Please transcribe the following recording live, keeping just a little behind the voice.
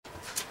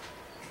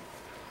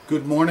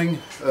Good morning.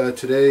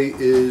 Today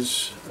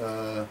is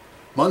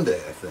Monday,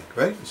 I think,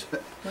 right?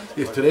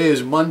 If today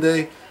is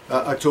Monday,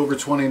 October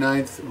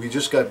 29th. We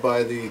just got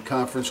by the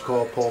conference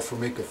call, Paul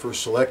Formica,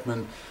 First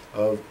Selectman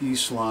of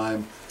East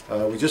Lyme.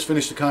 We just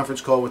finished the conference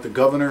call with the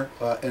governor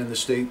and the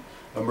state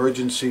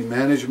emergency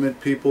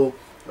management people.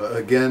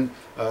 Again,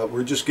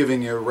 we're just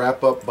giving you a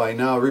wrap up. By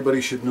now,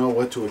 everybody should know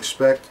what to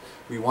expect.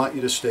 We want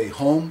you to stay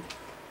home.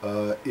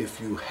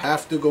 If you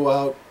have to go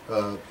out,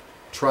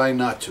 try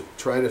not to.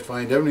 Try to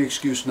find every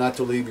excuse not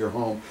to leave your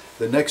home.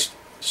 The next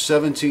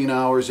 17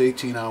 hours,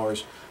 18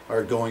 hours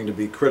are going to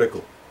be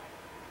critical.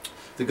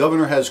 The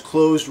governor has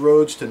closed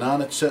roads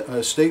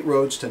to state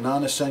roads to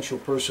non-essential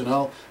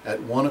personnel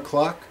at 1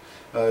 o'clock,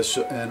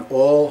 and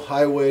all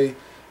highway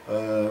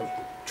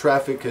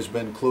traffic has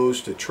been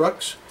closed to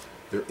trucks.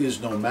 There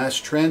is no mass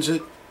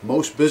transit.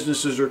 Most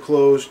businesses are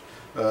closed.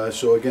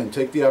 So again,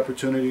 take the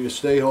opportunity to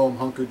stay home,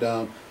 hunker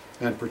down,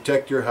 and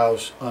protect your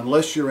house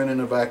unless you're in an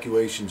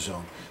evacuation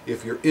zone.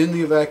 If you're in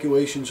the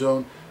evacuation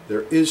zone,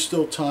 there is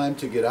still time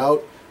to get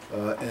out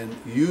and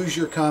use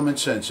your common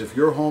sense. If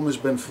your home has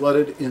been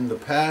flooded in the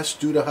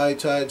past due to high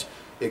tides,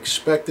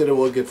 expect that it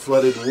will get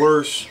flooded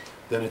worse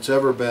than it's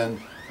ever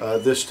been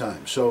this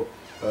time. So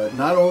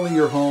not only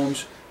your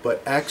homes,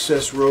 but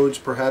access roads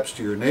perhaps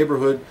to your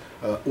neighborhood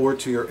or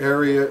to your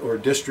area or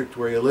district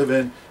where you live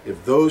in.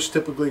 If those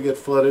typically get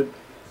flooded,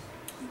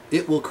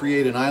 it will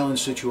create an island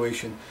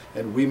situation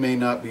and we may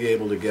not be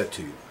able to get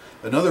to you.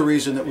 Another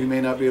reason that we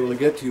may not be able to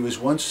get to you is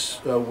once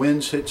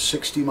winds hit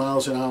 60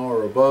 miles an hour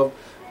or above,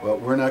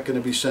 we're not going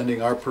to be sending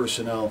our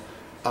personnel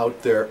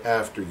out there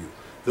after you.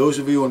 Those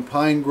of you in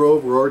Pine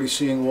Grove, we're already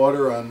seeing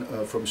water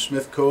from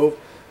Smith Cove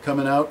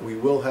coming out. We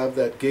will have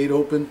that gate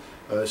open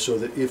so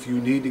that if you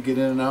need to get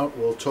in and out,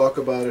 we'll talk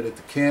about it at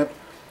the camp.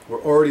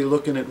 We're already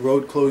looking at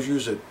road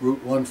closures at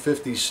Route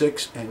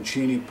 156 and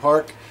Cheney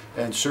Park,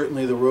 and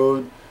certainly the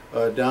road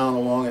down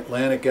along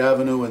Atlantic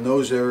Avenue, and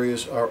those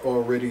areas are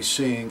already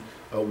seeing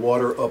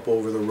water up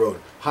over the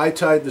road. High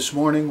tide this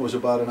morning was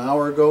about an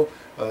hour ago,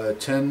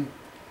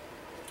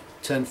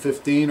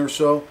 10:15 or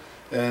so,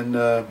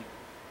 and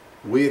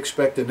we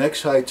expect the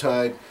next high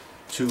tide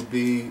to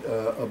be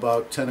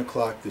about 10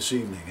 o'clock this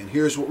evening. And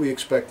here's what we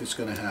expect is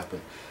going to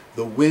happen.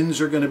 The winds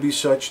are going to be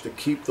such to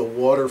keep the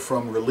water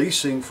from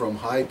releasing from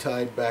high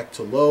tide back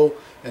to low,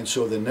 and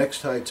so the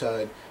next high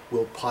tide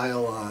will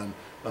pile on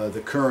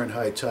the current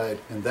high tide,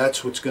 and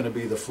that's what's going to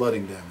be the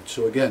flooding damage.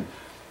 So again,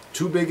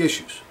 two big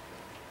issues: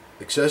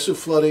 excessive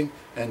flooding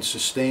and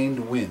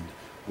sustained wind.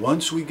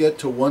 Once we get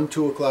to 1,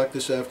 2 o'clock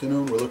this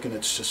afternoon, we're looking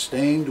at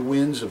sustained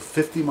winds of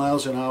 50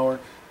 miles an hour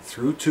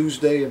through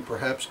Tuesday and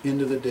perhaps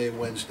into the day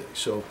Wednesday.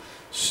 So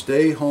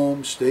stay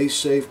home, stay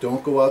safe,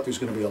 don't go out. There's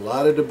going to be a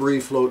lot of debris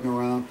floating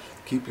around.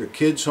 Keep your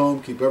kids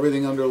home, keep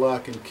everything under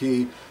lock and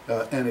key,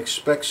 and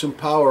expect some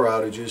power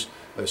outages.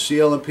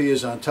 CL&P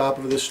is on top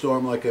of this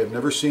storm like I've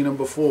never seen them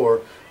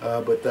before,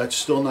 but that's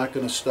still not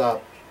going to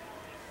stop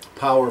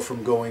power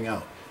from going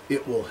out.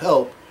 It will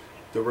help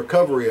the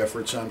recovery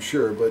efforts, I'm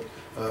sure, but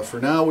for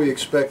now we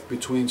expect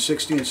between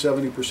 60 and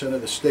 70%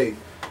 of the state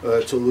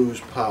to lose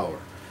power.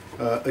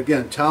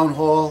 Again, Town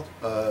Hall,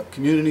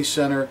 Community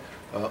Center,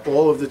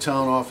 all of the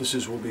town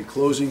offices will be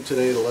closing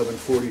today at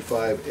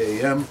 11:45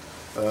 a.m.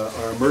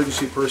 Our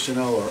emergency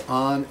personnel are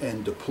on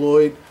and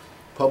deployed.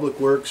 Public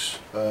Works,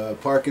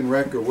 Park and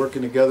Rec are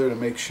working together to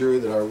make sure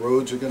that our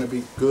roads are going to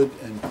be good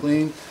and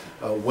clean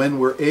when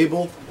we're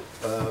able,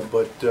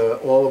 but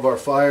all of our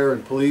fire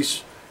and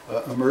police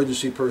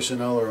emergency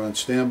personnel are on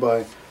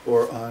standby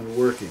or on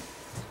working.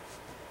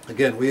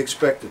 Again, we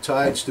expect the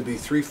tides to be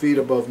 3 feet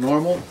above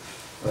normal.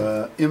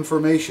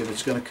 Information,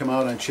 it's going to come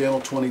out on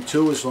Channel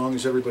 22 as long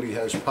as everybody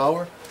has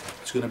power.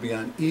 It's going to be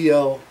on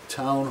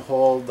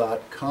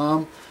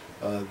eltownhall.com.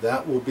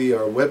 That will be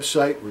our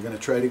website. We're going to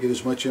try to get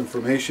as much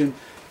information.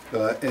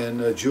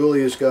 And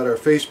Julia's got our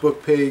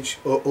Facebook page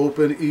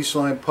open, East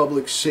Lyme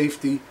Public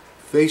Safety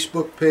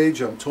Facebook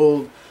page. I'm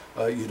told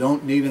you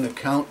don't need an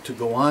account to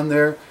go on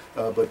there,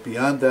 but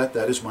beyond that,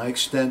 that is my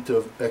extent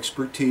of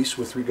expertise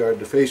with regard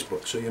to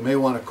Facebook. So you may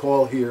want to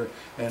call here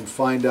and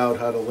find out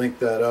how to link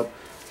that up.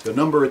 The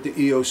number at the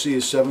EOC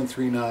is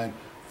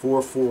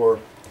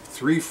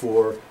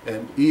 739-4434,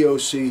 and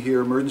EOC here,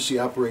 Emergency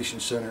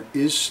Operations Center,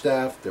 is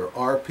staffed. There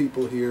are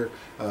people here,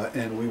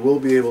 and we will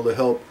be able to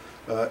help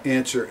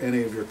answer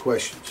any of your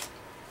questions.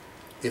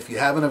 If you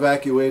haven't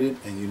evacuated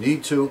and you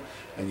need to,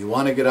 and you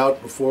want to get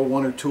out before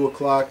 1 or 2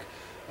 o'clock,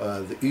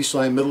 the East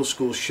Lyme Middle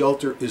School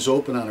shelter is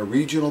open on a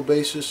regional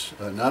basis,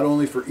 not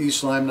only for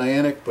East Lyme,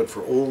 Niantic, but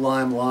for Old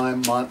Lyme,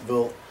 Lyme,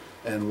 Montville,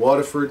 and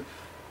Waterford.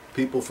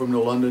 People from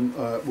New London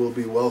will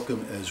be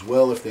welcome as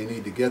well if they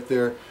need to get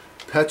there.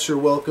 Pets are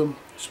welcome.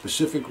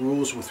 Specific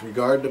rules with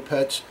regard to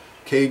pets,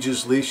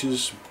 cages,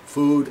 leashes,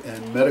 food,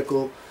 and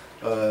medical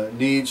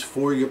needs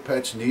for your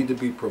pets need to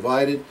be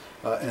provided,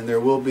 and there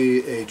will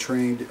be a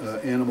trained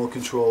animal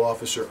control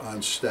officer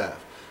on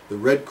staff. The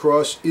Red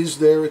Cross is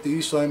there at the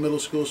East Lyme Middle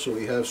School, so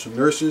we have some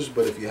nurses,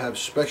 but if you have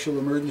special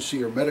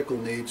emergency or medical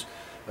needs,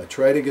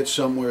 try to get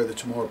somewhere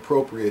that's more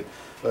appropriate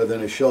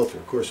than a shelter.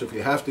 Of course, if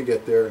you have to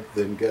get there,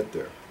 then get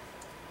there.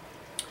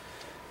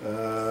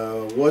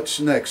 What's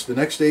next? The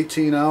next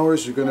 18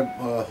 hours are going to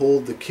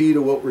hold the key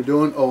to what we're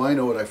doing. Oh, I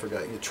know what I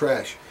forgot. Your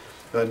trash.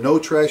 No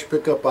trash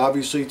pickup,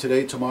 obviously,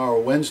 today, tomorrow,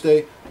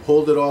 Wednesday.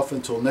 Hold it off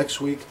until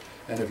next week.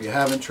 And if you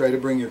haven't, try to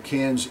bring your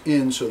cans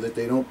in so that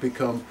they don't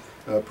become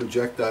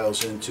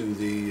projectiles into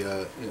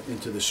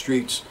the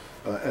streets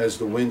as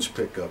the winds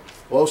pick up.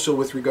 Also,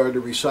 with regard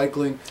to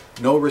recycling,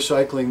 no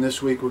recycling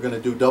this week. We're going to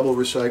do double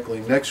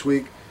recycling next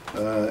week.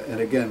 And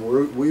again,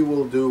 we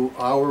will do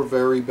our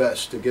very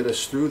best to get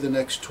us through the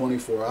next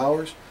 24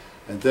 hours,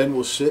 and then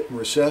we'll sit and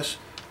recess,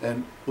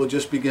 and we'll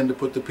just begin to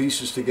put the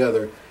pieces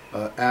together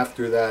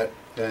after that.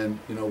 And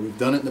you know, we've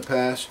done it in the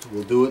past,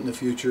 we'll do it in the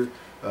future.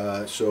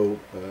 So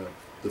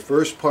the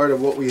first part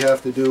of what we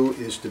have to do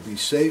is to be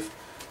safe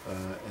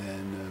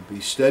and be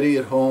steady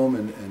at home,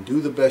 and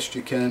do the best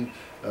you can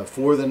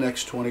for the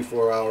next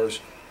 24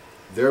 hours.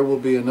 There will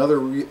be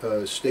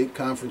another state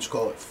conference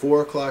call at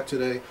 4 o'clock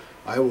today.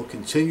 I will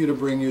continue to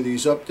bring you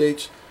these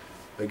updates.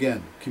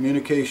 Again,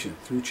 communication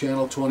through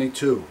Channel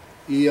 22,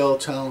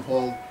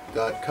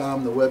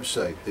 eltownhall.com, the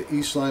website, the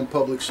Eastline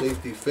Public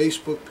Safety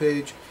Facebook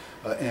page,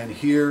 and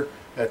here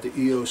at the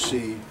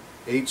EOC,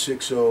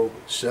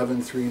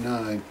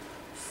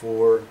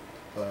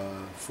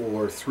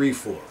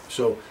 860-739-4434.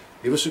 So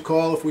give us a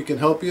call if we can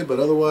help you, but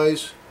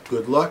otherwise,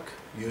 good luck,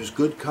 use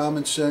good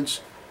common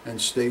sense, and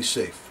stay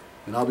safe.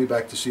 And I'll be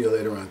back to see you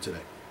later on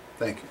today.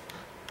 Thank you.